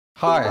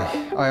Hi,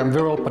 I am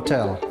Vinod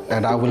Patel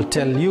and I will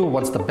tell you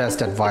what's the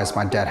best advice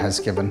my dad has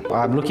given.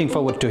 I'm looking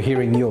forward to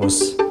hearing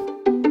yours.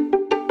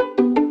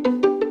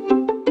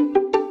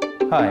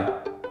 Hi,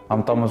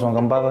 I'm Thomas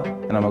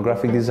Waqabaca and I'm a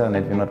graphic designer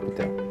at Vinod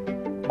Patel.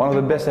 One of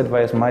the best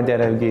advice my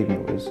dad ever gave me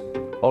was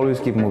always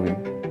keep moving.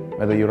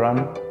 Whether you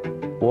run,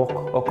 walk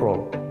or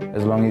crawl,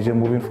 as long as you're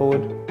moving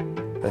forward,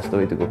 that's the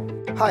way to go.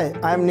 Hi,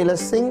 I'm Nilesh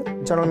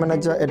Singh, General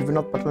Manager at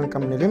Vinod Patel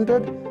Company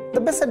Limited. The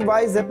best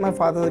advice that my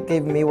father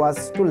gave me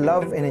was to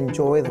love and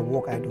enjoy the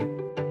work I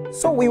do.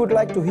 So we would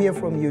like to hear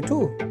from you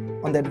too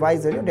on the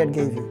advice that your dad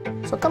gave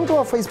you. So come to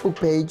our Facebook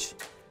page,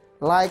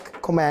 like,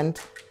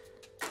 comment,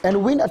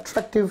 and win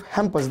attractive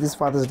hampers this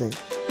Father's Day.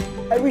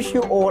 I wish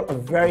you all a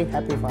very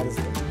happy Father's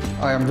Day.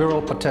 I am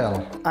Vinod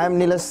Patel. I'm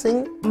Nilesh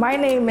Singh. My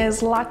name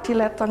is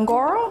Latile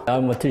Tangoro.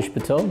 I'm Matish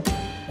Patel.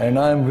 And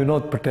I'm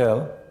Vinod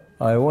Patel.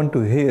 I want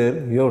to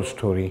hear your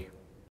story.